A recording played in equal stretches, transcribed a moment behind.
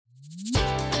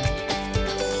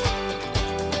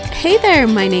Hey there,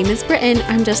 my name is Britton.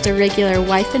 I'm just a regular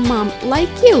wife and mom like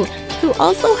you, who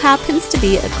also happens to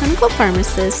be a clinical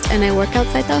pharmacist, and I work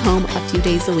outside the home a few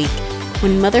days a week.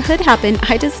 When motherhood happened,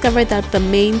 I discovered that the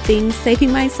main thing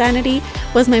saving my sanity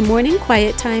was my morning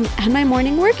quiet time and my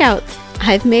morning workouts.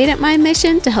 I've made it my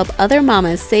mission to help other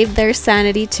mamas save their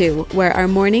sanity too, where our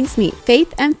mornings meet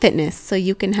faith and fitness so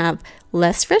you can have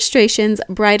less frustrations,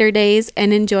 brighter days,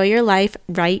 and enjoy your life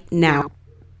right now.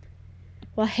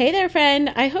 Well, hey there, friend.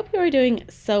 I hope you are doing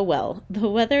so well. The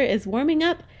weather is warming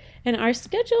up and our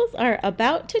schedules are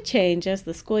about to change as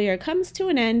the school year comes to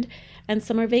an end and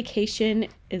summer vacation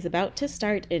is about to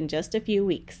start in just a few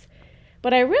weeks.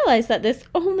 But I realize that this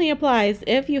only applies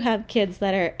if you have kids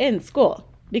that are in school,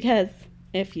 because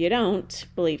if you don't,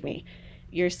 believe me,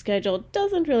 your schedule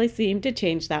doesn't really seem to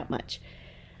change that much.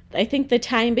 I think the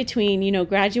time between,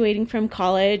 graduating from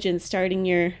college and starting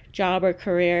your job or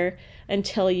career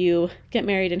until you get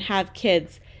married and have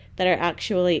kids that are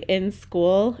actually in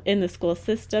school, in the school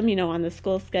system, on the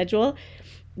school schedule,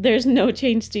 there's no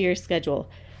change to your schedule.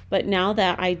 But now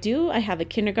that I have a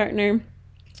kindergartner.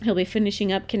 He'll be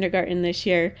finishing up kindergarten this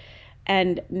year.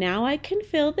 And now I can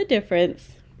feel the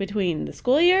difference between the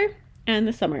school year and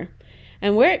the summer.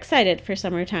 And we're excited for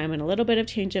summertime and a little bit of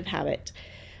change of habit.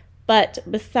 But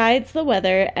besides the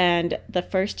weather and the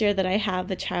first year that I have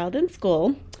the child in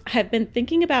school, I've been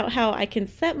thinking about how I can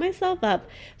set myself up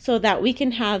so that we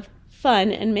can have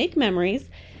fun and make memories,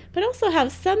 but also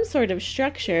have some sort of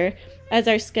structure as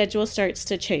our schedule starts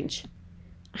to change.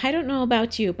 I don't know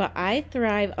about you, but I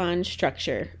thrive on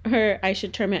structure, or I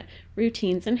should term it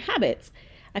routines and habits.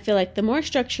 I feel like the more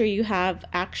structure you have,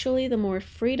 actually, the more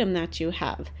freedom that you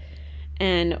have.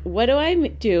 And what do I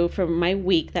do for my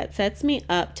week that sets me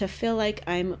up to feel like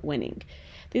I'm winning?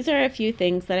 These are a few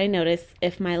things that I notice.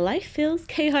 If my life feels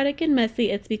chaotic and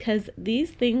messy, it's because these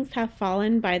things have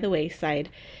fallen by the wayside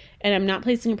and I'm not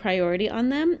placing a priority on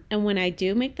them. And when I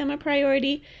do make them a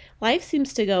priority, life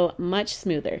seems to go much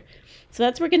smoother. So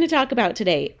that's what we're going to talk about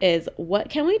today, is what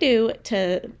can we do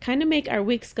to kind of make our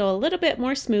weeks go a little bit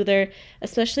more smoother,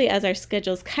 especially as our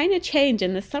schedules kind of change.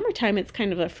 In the summertime, it's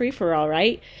kind of a free-for-all,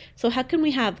 right? So how can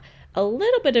we have a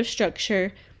little bit of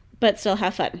structure, but still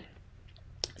have fun?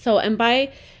 So, and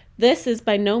this is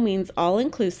by no means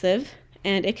all-inclusive,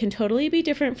 and it can totally be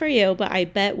different for you, but I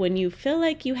bet when you feel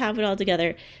like you have it all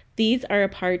together, these are a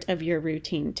part of your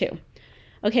routine too.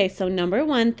 Okay, so number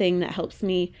one thing that helps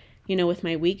me with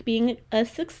my week being a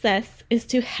success is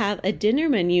to have a dinner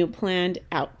menu planned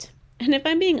out. And if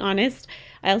I'm being honest,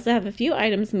 I also have a few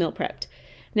items meal prepped.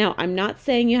 Now, I'm not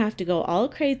saying you have to go all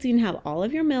crazy and have all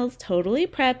of your meals totally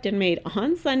prepped and made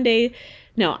on Sunday.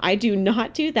 No, I do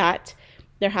not do that.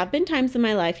 There have been times in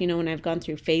my life, when I've gone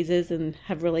through phases and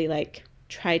have really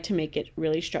tried to make it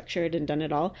really structured and done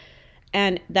it all.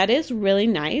 And that is really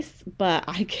nice, but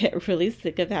I get really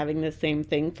sick of having the same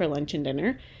thing for lunch and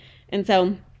dinner. And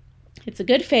so it's a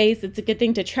good phase. It's a good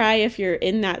thing to try if you're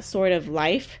in that sort of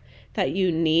life that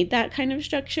you need that kind of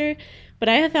structure. But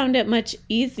I have found it much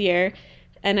easier,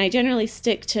 and I generally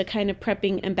stick to kind of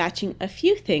prepping and batching a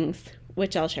few things,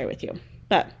 which I'll share with you.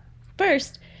 But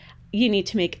first, you need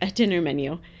to make a dinner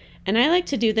menu. And I like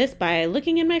to do this by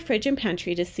looking in my fridge and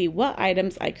pantry to see what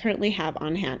items I currently have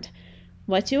on hand.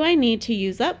 What do I need to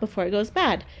use up before it goes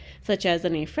bad? Such as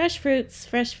any fresh fruits,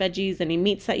 fresh veggies, any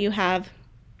meats that you have.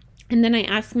 And then I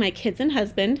ask my kids and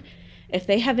husband if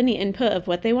they have any input of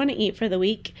what they want to eat for the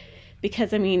week.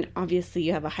 Because, obviously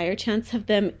you have a higher chance of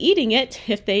them eating it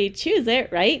if they choose it,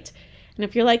 right? And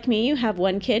if you're like me, you have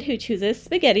one kid who chooses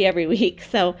spaghetti every week.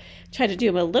 So try to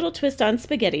do a little twist on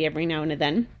spaghetti every now and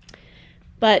then.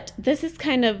 But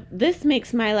this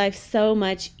makes my life so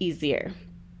much easier.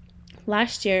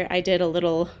 Last year I did a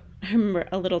little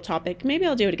topic, maybe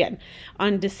I'll do it again,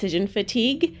 on decision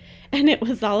fatigue. And it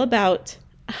was all about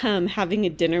having a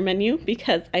dinner menu,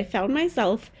 because I found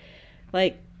myself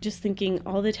just thinking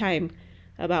all the time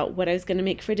about what I was going to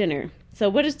make for dinner. So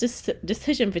what is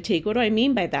decision fatigue? What do I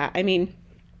mean by that?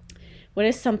 What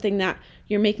is something that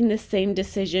you're making the same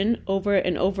decision over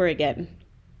and over again,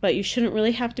 but you shouldn't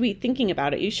really have to be thinking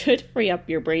about it. You should free up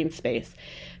your brain space.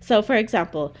 So for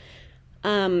example,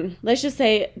 let's just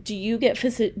say, do you get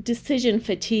decision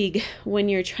fatigue when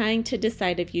you're trying to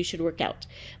decide if you should work out?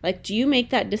 Do you make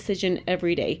that decision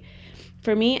every day?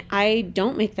 For me, I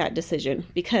don't make that decision,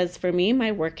 because for me,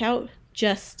 my workout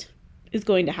just is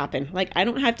going to happen. I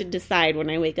don't have to decide when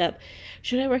I wake up,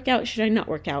 should I work out? Should I not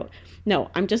work out?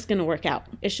 No, I'm just going to work out.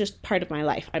 It's just part of my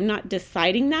life. I'm not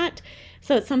deciding that.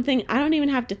 So it's something I don't even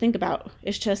have to think about.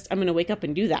 It's just, I'm going to wake up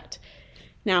and do that.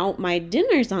 Now, my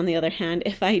dinners, on the other hand,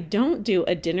 if I don't do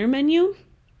a dinner menu,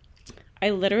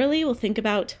 I literally will think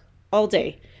about all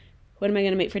day what am I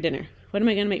going to make for dinner? What am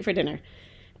I going to make for dinner?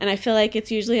 And I feel like it's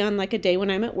usually on like a day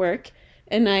when I'm at work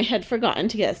and I had forgotten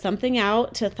to get something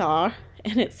out to thaw.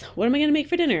 And it's, what am I going to make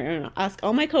for dinner? And I'll ask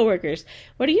all my coworkers,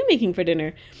 what are you making for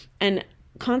dinner? And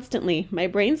constantly my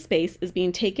brain space is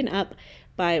being taken up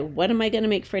by what am I going to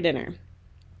make for dinner?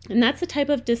 And that's a type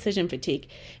of decision fatigue.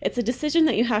 It's a decision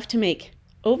that you have to make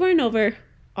over and over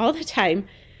all the time.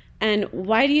 And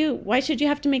why should you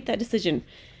have to make that decision?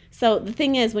 So the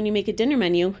thing is, when you make a dinner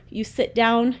menu, you sit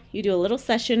down, you do a little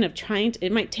session of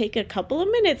it might take a couple of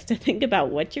minutes to think about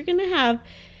what you're going to have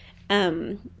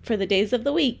for the days of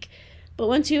the week. But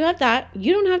once you have that,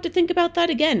 you don't have to think about that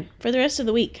again for the rest of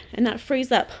the week. And that frees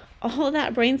up all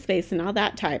that brain space and all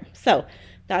that time. So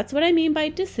that's what I mean by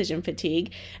decision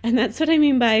fatigue. And that's what I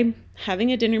mean by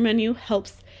having a dinner menu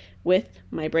helps with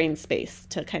my brain space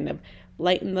to kind of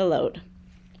lighten the load.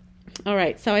 All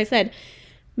right, so I said,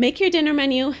 make your dinner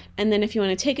menu, and then if you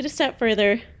want to take it a step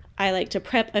further, I like to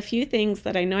prep a few things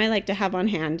that I know I like to have on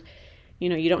hand. You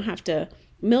know, you don't have to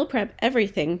meal prep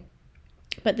everything,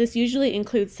 but this usually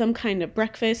includes some kind of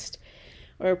breakfast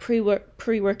or a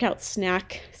pre-workout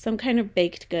snack, some kind of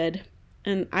baked good.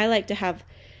 And I like to have,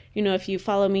 you know, if you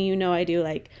follow me, you know I do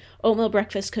like oatmeal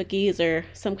breakfast cookies or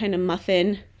some kind of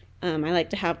muffin. I like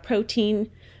to have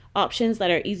protein options that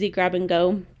are easy grab and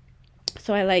go.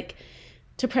 So I like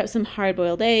to prep some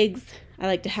hard-boiled eggs. I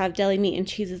like to have deli meat and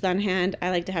cheeses on hand.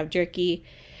 I like to have jerky.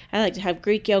 I like to have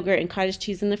Greek yogurt and cottage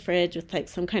cheese in the fridge with like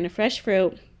some kind of fresh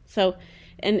fruit. So,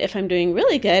 and if I'm doing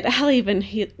really good, I'll even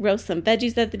roast some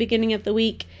veggies at the beginning of the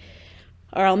week,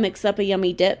 or I'll mix up a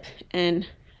yummy dip and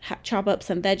chop up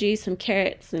some veggies, some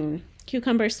carrots and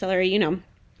cucumbers, celery, you know,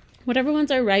 whatever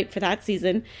ones are ripe for that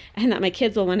season and that my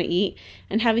kids will want to eat.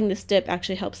 And having this dip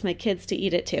actually helps my kids to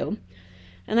eat it too.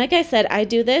 And like I said, I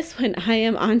do this when I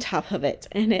am on top of it.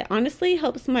 And it honestly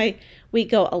helps my week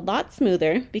go a lot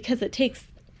smoother because it takes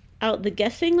out the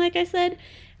guessing, like I said,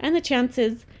 and the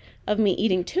chances of me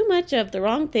eating too much of the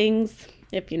wrong things,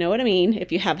 if you know what I mean.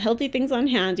 If you have healthy things on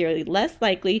hand, you're less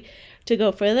likely to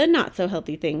go for the not so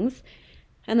healthy things.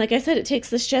 And like I said, it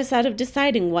takes the stress out of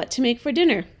deciding what to make for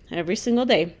dinner every single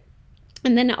day.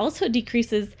 And then it also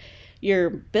decreases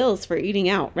your bills for eating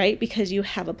out, right? Because you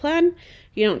have a plan.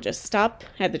 You don't just stop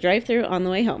at the drive-thru on the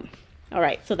way home. All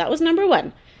right, so that was number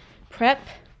 1. Prep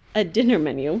a dinner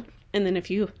menu. And then if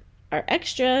you are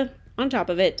extra on top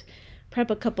of it, prep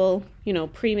a couple, you know,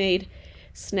 pre-made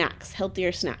snacks,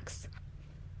 healthier snacks.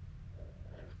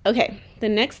 Okay, the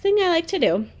next thing I like to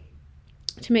do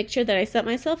to make sure that I set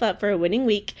myself up for a winning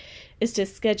week is to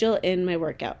schedule in my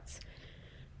workouts.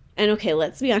 And okay,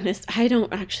 let's be honest, I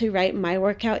don't actually write my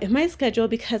workout in my schedule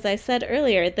because I said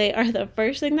earlier, they are the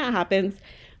first thing that happens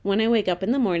when I wake up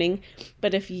in the morning.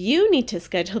 But if you need to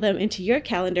schedule them into your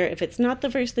calendar, if it's not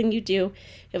the first thing you do,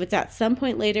 if it's at some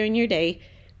point later in your day,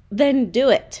 then do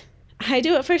it. I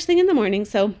do it first thing in the morning,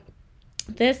 so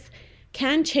this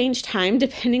can change time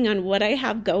depending on what I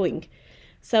have going.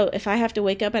 So if I have to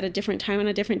wake up at a different time on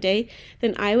a different day,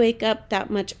 then I wake up that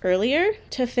much earlier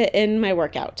to fit in my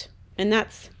workout. And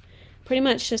that's pretty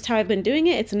much just how I've been doing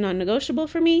it. It's non-negotiable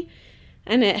for me,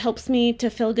 and it helps me to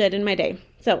feel good in my day.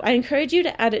 So I encourage you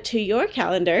to add it to your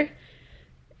calendar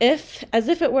as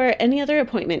if it were any other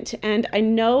appointment. And I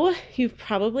know you've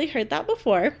probably heard that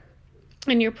before,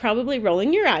 and you're probably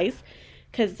rolling your eyes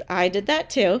because I did that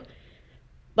too.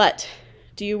 But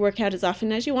do you work out as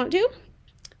often as you want to?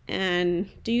 And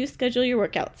do you schedule your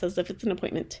workouts as if it's an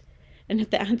appointment? And if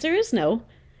the answer is no,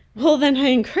 well, then I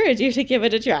encourage you to give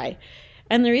it a try.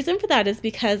 And the reason for that is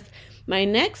because my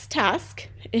next task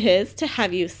is to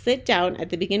have you sit down at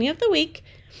the beginning of the week,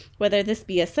 whether this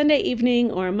be a Sunday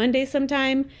evening or a Monday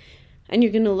sometime, and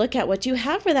you're going to look at what you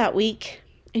have for that week,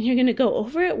 and you're going to go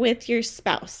over it with your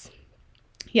spouse.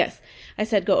 Yes, I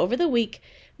said go over the week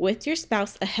with your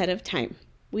spouse ahead of time.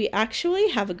 We actually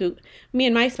have me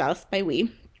and my spouse, by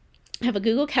we, have a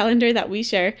Google Calendar that we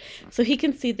share so he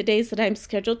can see the days that I'm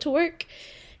scheduled to work.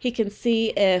 He can see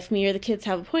if me or the kids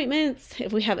have appointments,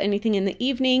 if we have anything in the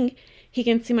evening. He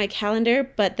can see my calendar,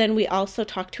 but then we also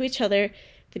talk to each other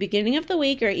the beginning of the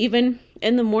week or even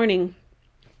in the morning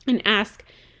and ask,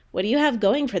 what do you have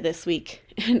going for this week?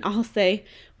 And I'll say,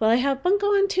 well, I have bunko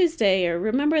on Tuesday, or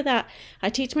remember that I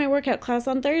teach my workout class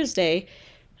on Thursday.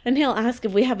 And he'll ask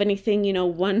if we have anything,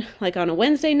 like on a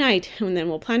Wednesday night, and then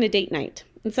we'll plan a date night.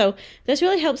 And so this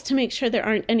really helps to make sure there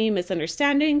aren't any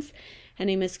misunderstandings,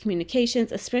 any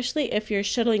miscommunications, especially if you're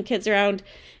shuttling kids around,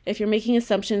 if you're making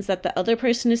assumptions that the other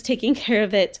person is taking care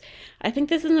of it. I think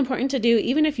this is important to do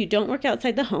even if you don't work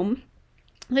outside the home.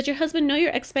 Let your husband know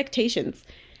your expectations.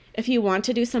 If you want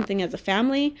to do something as a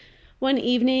family, one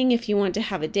evening, if you want to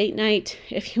have a date night,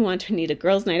 if you want to need a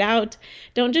girls' night out,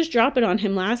 don't just drop it on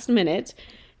him last minute.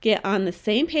 Get on the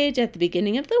same page at the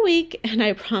beginning of the week, and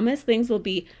I promise things will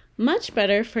be much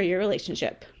better for your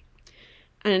relationship.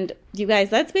 And you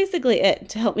guys, that's basically it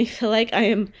to help me feel like I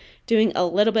am doing a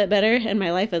little bit better and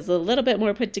my life is a little bit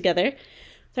more put together.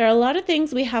 There are a lot of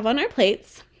things we have on our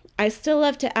plates. I still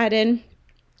love to add in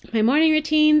my morning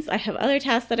routines. I have other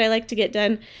tasks that I like to get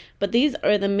done, but these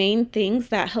are the main things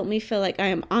that help me feel like I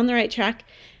am on the right track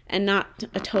and not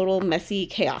a total messy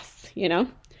chaos,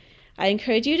 I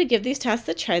encourage you to give these tasks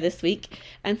a try this week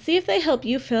and see if they help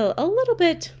you feel a little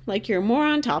bit like you're more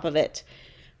on top of it.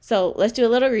 So let's do a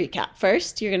little recap.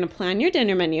 First, you're going to plan your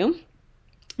dinner menu.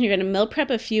 You're going to meal prep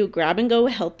a few grab-and-go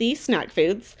healthy snack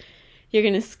foods. You're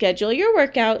going to schedule your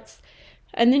workouts.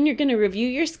 And then you're going to review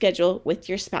your schedule with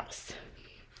your spouse.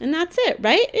 And that's it,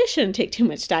 right? It shouldn't take too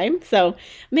much time. So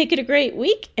make it a great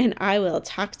week, and I will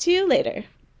talk to you later.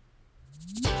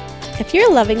 If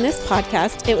you're loving this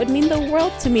podcast, it would mean the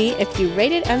world to me if you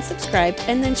rated and subscribed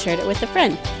and then shared it with a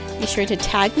friend. Be sure to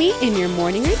tag me in your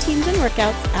morning routines and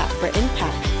workouts at Britton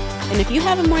Pack. And if you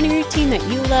have a morning routine that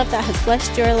you love that has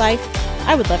blessed your life,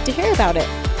 I would love to hear about it.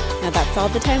 Now that's all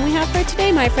the time we have for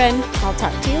today, my friend. I'll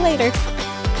talk to you later.